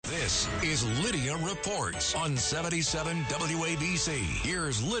This is Lidia Reports on 77 WABC.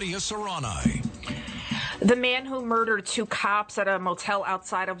 Here's Lidia Serrani. The man who murdered two cops at a motel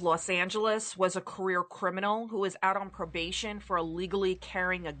outside of Los Angeles was a career criminal who was out on probation for illegally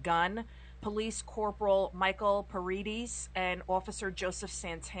carrying a gun. Police Corporal Michael Paredes and Officer Joseph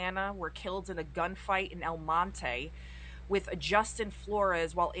Santana were killed in a gunfight in El Monte with Justin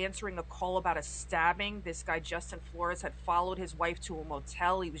Flores while answering a call about a stabbing. This guy, Justin Flores, had followed his wife to a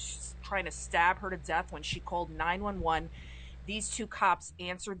motel. He was just trying to stab her to death when she called 911. These two cops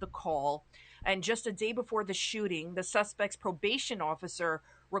answered the call. And just a day before the shooting, the suspect's probation officer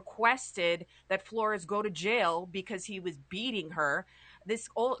requested that Flores go to jail because he was beating her. This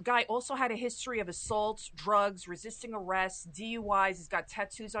guy also had a history of assaults, drugs, resisting arrest, DUIs. He's got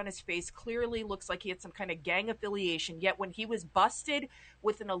tattoos on his face. Clearly looks like he had some kind of gang affiliation. Yet when he was busted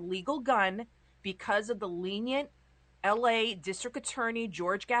with an illegal gun because of the lenient LA District Attorney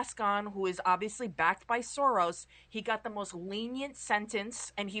George Gascon, who is obviously backed by Soros, he got the most lenient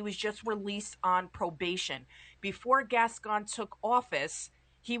sentence and he was just released on probation. Before Gascon took office,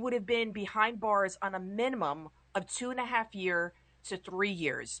 he would have been behind bars on a minimum of 2.5 years to 3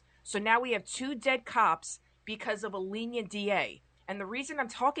 years. So now we have two dead cops because of a lenient DA. And the reason I'm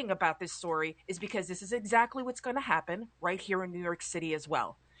talking about this story is because this is exactly what's going to happen right here in New York City as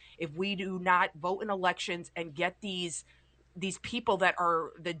well. If we do not vote in elections and get these people that are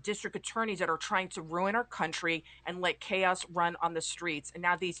the district attorneys that are trying to ruin our country and let chaos run on the streets. And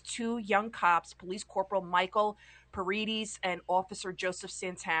now these two young cops, Police Corporal Michael Paredes and Officer Joseph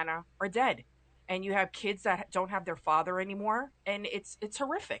Santana, are dead. And you have kids that don't have their father anymore, and it's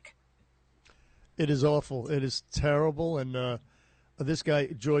horrific. It is awful. It is terrible. And this guy,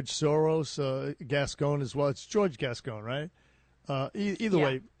 George Soros, Gascon as well. It's George Gascon, right? Either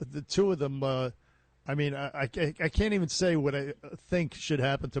way, the two of them, I can't even say what I think should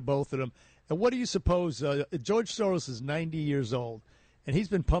happen to both of them. And what do you suppose? George Soros is 90 years old, and he's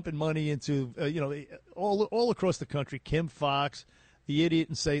been pumping money into, all across the country. Kim Fox, the idiot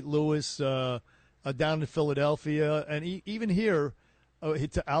in St. Louis, down in Philadelphia, and even here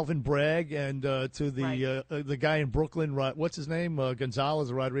to Alvin Bragg and to the guy in Brooklyn. What's his name?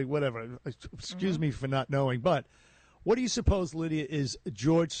 Gonzalez or Rodriguez, whatever. Excuse me for not knowing. But what do you suppose, Lydia, is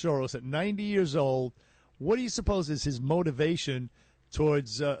George Soros at 90 years old? What do you suppose is his motivation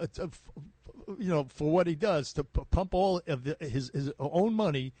towards, for what he does to pump all of his own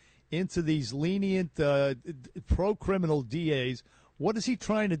money into these lenient pro-criminal DAs? What is he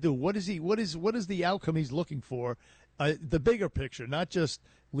trying to do? What is the outcome he's looking for? The bigger picture, not just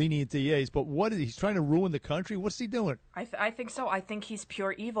lenient DAs, but he's trying to ruin the country? What's he doing? I think so. I think he's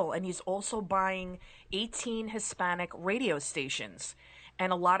pure evil, and he's also buying 18 Hispanic radio stations,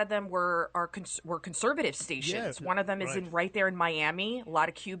 and a lot of them were conservative stations. Yeah, one of them is right there in Miami. A lot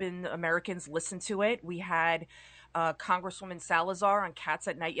of Cuban Americans listen to it. We had Congresswoman Salazar on Cats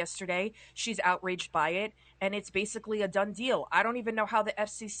at Night yesterday. She's outraged by it, and it's basically a done deal. I don't even know how the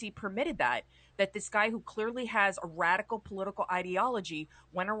FCC permitted that this guy who clearly has a radical political ideology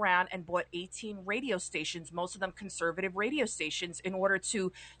went around and bought 18 radio stations, most of them conservative radio stations, in order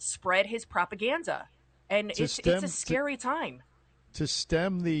to spread his propaganda. And it's a scary time. To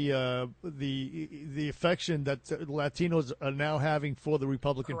stem the affection that Latinos are now having for the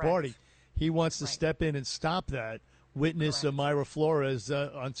Republican Party. He wants to step in and stop that. Witness Myra Flores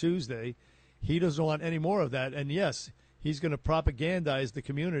on Tuesday. He doesn't want any more of that. And, yes, he's going to propagandize the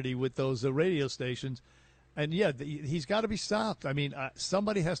community with those radio stations. And, he's got to be stopped. I mean,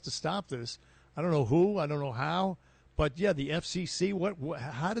 somebody has to stop this. I don't know who. I don't know how. But, the FCC,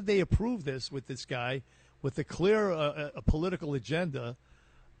 how did they approve this with this guy with a clear political agenda?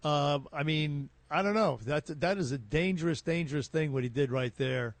 I don't know. That is a dangerous, dangerous thing what he did right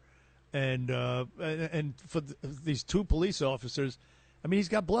there. And for these two police officers, he's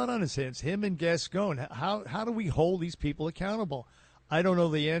got blood on his hands, him and Gascon. How do we hold these people accountable? I don't know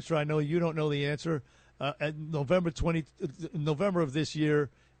the answer. I know you don't know the answer. At November of this year,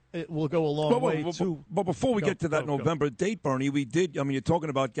 it will go a long way too. But before we get to that November date, Bernie, we did. You're talking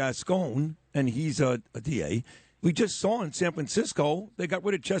about Gascon, and he's a DA. We just saw in San Francisco they got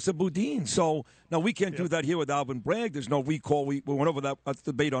rid of Chesa Boudin. So now we can't do that here with Alvin Bragg. There's no recall. We went over that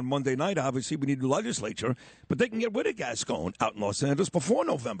debate on Monday night. Obviously, we need a legislature, but they can get rid of Gascon out in Los Angeles before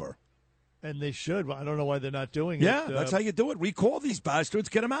November. And they should. I don't know why they're not doing it. Yeah, that's how you do it. Recall these bastards.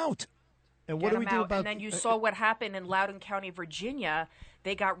 Get them out. And what do we do about? And then you saw what happened in Loudoun County, Virginia.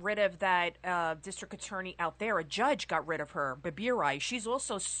 They got rid of that district attorney out there. A judge got rid of her, Babirai. She's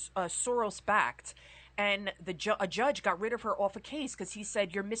also Soros-backed. and a judge got rid of her off a case because he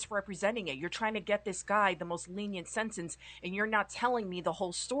said, you're misrepresenting it. You're trying to get this guy the most lenient sentence, and you're not telling me the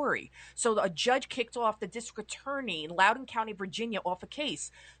whole story. So a judge kicked off the district attorney in Loudoun County, Virginia, off a case.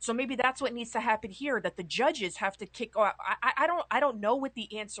 So maybe that's what needs to happen here, that the judges have to kick off. I don't know what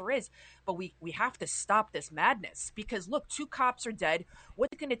the answer is, but we have to stop this madness, because look, 2 cops are dead.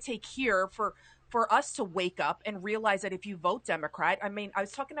 What's it going to take here for us to wake up and realize that if you vote Democrat, I mean, I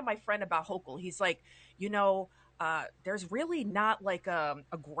was talking to my friend about Hochul. He's like, there's really not like a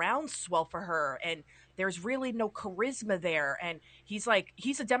groundswell for her, and there's really no charisma there. And he's like,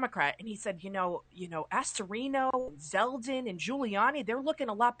 he's a Democrat, and he said, Astorino, Zeldin, and Giuliani, they're looking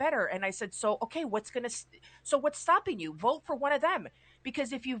a lot better. And I said, so what's stopping you? Vote for one of them.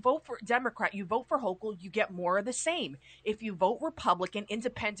 Because if you vote for Democrat, you vote for Hochul, you get more of the same. If you vote Republican,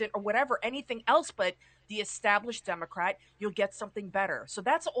 independent, or whatever, anything else but the established Democrat, you'll get something better. So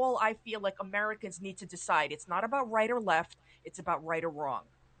that's all I feel like Americans need to decide. It's not about right or left. It's about right or wrong.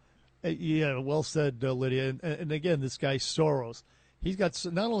 Yeah, well said, Lydia. And again, this guy Soros, he's got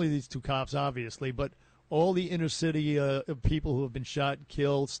not only these 2 cops, obviously, but all the inner city people who have been shot,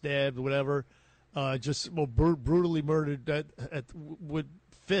 killed, stabbed, whatever, brutally murdered with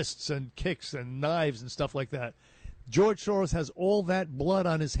fists and kicks and knives and stuff like that. George Soros has all that blood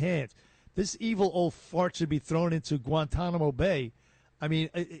on his hands. This evil old fart should be thrown into Guantanamo Bay. I mean,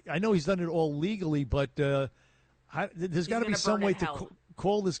 I know he's done it all legally, but there's got to be some way to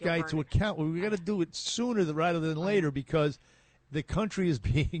call this guy to account. We got to do it sooner rather than later, because the country is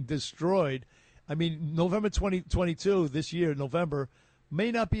being destroyed. I mean, November 2022, this year, November, may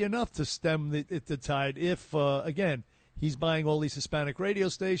not be enough to stem the tide if, again, he's buying all these Hispanic radio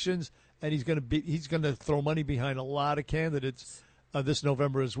stations, and he's going to throw money behind a lot of candidates this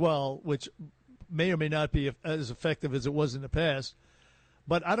November as well, which may or may not be as effective as it was in the past.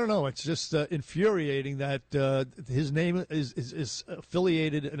 But I don't know. It's just infuriating that his name is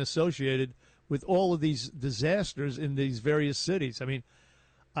affiliated and associated with all of these disasters in these various cities. I mean,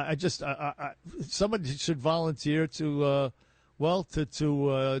 somebody should volunteer to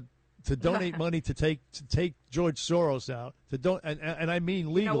donate money to take George Soros out. And I mean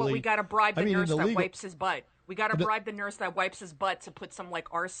legally. You know what? We got to bribe the nurse that wipes his butt. We got to bribe the nurse that wipes his butt to put some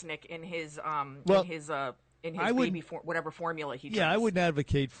like arsenic in his baby whatever formula he drinks. Yeah, I wouldn't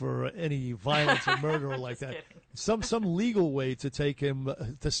advocate for any violence or murder like that. Kidding. Some legal way to take him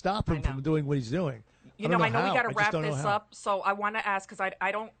to stop him from doing what he's doing. I know we got to wrap this up, so I want to ask, because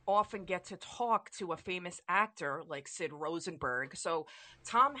I don't often get to talk to a famous actor like Sid Rosenberg. So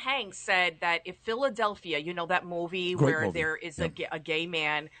Tom Hanks said that if Philadelphia, that movie there is a gay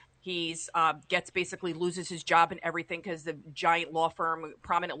man, he's loses his job and everything because the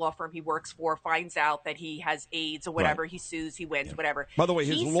prominent law firm he works for finds out that he has AIDS or whatever. Right. He sues, he wins, whatever. By the way,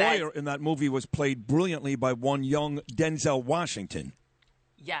 his lawyer in that movie was played brilliantly by one young Denzel Washington.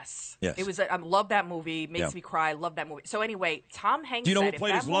 Yes. It was. I love that movie. Makes me cry. Love that movie. So anyway, Tom Hanks. Do you know who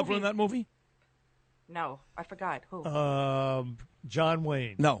played his lover in that movie? No, I forgot who. John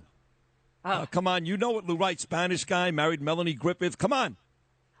Wayne. No. Come on, you know it. Lou Wright, Spanish guy, married Melanie Griffith. Come on.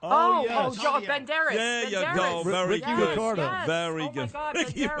 Banderas. There you go. Very Ricky Ricardo. Yes. Very good. Oh my God,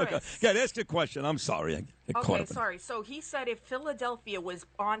 Ricky Banderas. Yeah, that's the question. I'm sorry. Okay, sorry. So he said if Philadelphia was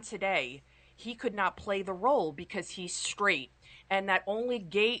on today, he could not play the role because he's straight, and that only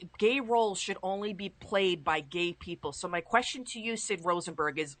gay roles should only be played by gay people. So my question to you, Sid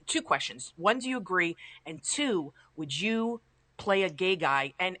Rosenberg, is 2 questions. 1, do you agree? And 2, would you play a gay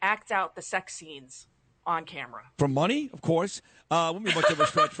guy and act out the sex scenes on camera? For money, of course. Wouldn't be much of a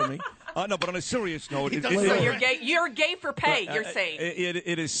stretch for me. No, but on a serious note. So you're gay. You're gay for pay, you're saying.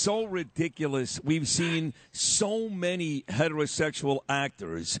 It is so ridiculous. We've seen so many heterosexual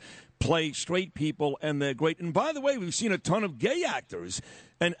actors play straight people, and they're great. And by the way, we've seen a ton of gay actors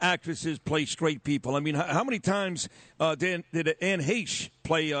and actresses play straight people. I mean, how many times did Anne Heche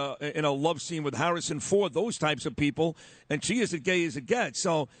play in a love scene with Harrison Ford, those types of people, and she is as gay as it gets.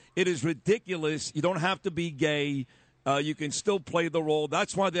 So it is ridiculous. You don't have to be gay. You can still play the role.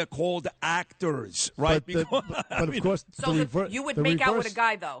 That's why they're called actors, right? But of course, you would make out with a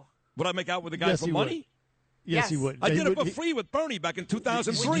guy, though. Would I make out with a guy for money? Yes, he would. I did it for free with Bernie back in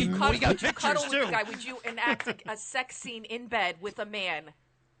 2003. Would you cuddle with a guy? Would you enact a sex scene in bed with a man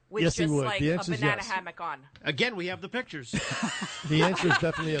with yes, just he would. like The a answer is banana yes. hammock on? Again, we have the pictures. The answer is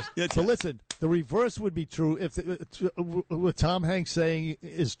definitely yes. Yes, so listen, the reverse would be true if what Tom Hanks saying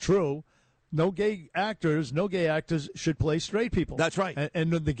is true. no gay actors should play straight people. That's right.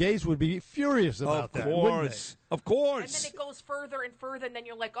 And the gays would be furious about that. Of course. And then it goes further and further, and then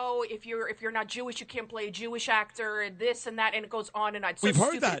you're like, oh, if you're not Jewish, you can't play a Jewish actor, and this and that, and it goes on and on. It's so We've heard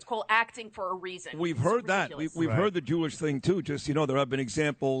stupid. that. It's called acting for a reason. We've It's heard that. ridiculous. We've heard the Jewish thing, too. Just, there have been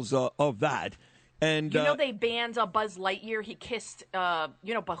examples of that. And they banned Buzz Lightyear. He kissed, who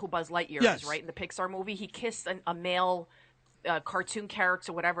Buzz Lightyear is, right? In the Pixar movie, he kissed a male cartoon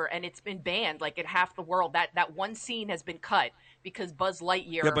character, whatever, and it's been banned like in half the world. That one scene has been cut because Buzz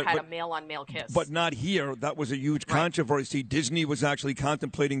Lightyear had a male-on-male kiss. But not here. That was a huge controversy. Disney was actually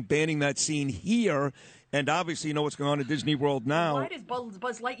contemplating banning that scene here. And obviously, you know what's going on in Disney World now. Why does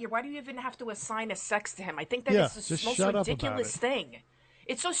Buzz Lightyear, why do you even have to assign a sex to him? I think that is the most ridiculous thing.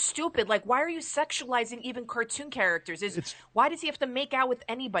 It's so stupid. Like, why are you sexualizing even cartoon characters? Why does he have to make out with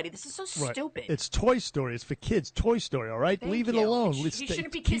anybody? This is so stupid. It's Toy Story. It's for kids. Toy Story, all right? Leave it alone. He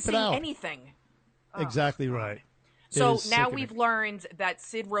shouldn't be kissing anything. Exactly right. So now we've learned that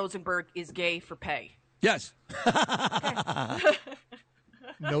Sid Rosenberg is gay for pay. Yes.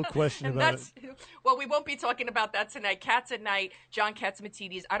 No question about it. Well, we won't be talking about that tonight. Cats at Night, John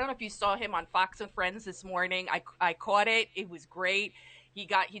Catsimatidis. I don't know if you saw him on Fox and Friends this morning. I caught it. It was great. He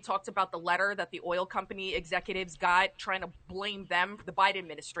talked about the letter that the oil company executives got, trying to blame them. The Biden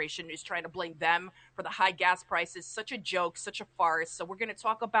administration is trying to blame them for the high gas prices. Such a joke, such a farce. So we're going to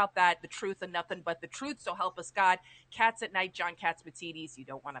talk about that, the truth and nothing but the truth. So help us God. Cats at Night, John Catsimatidis. You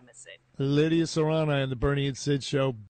don't want to miss it. Lidia Serrano and the Bernie and Sid Show.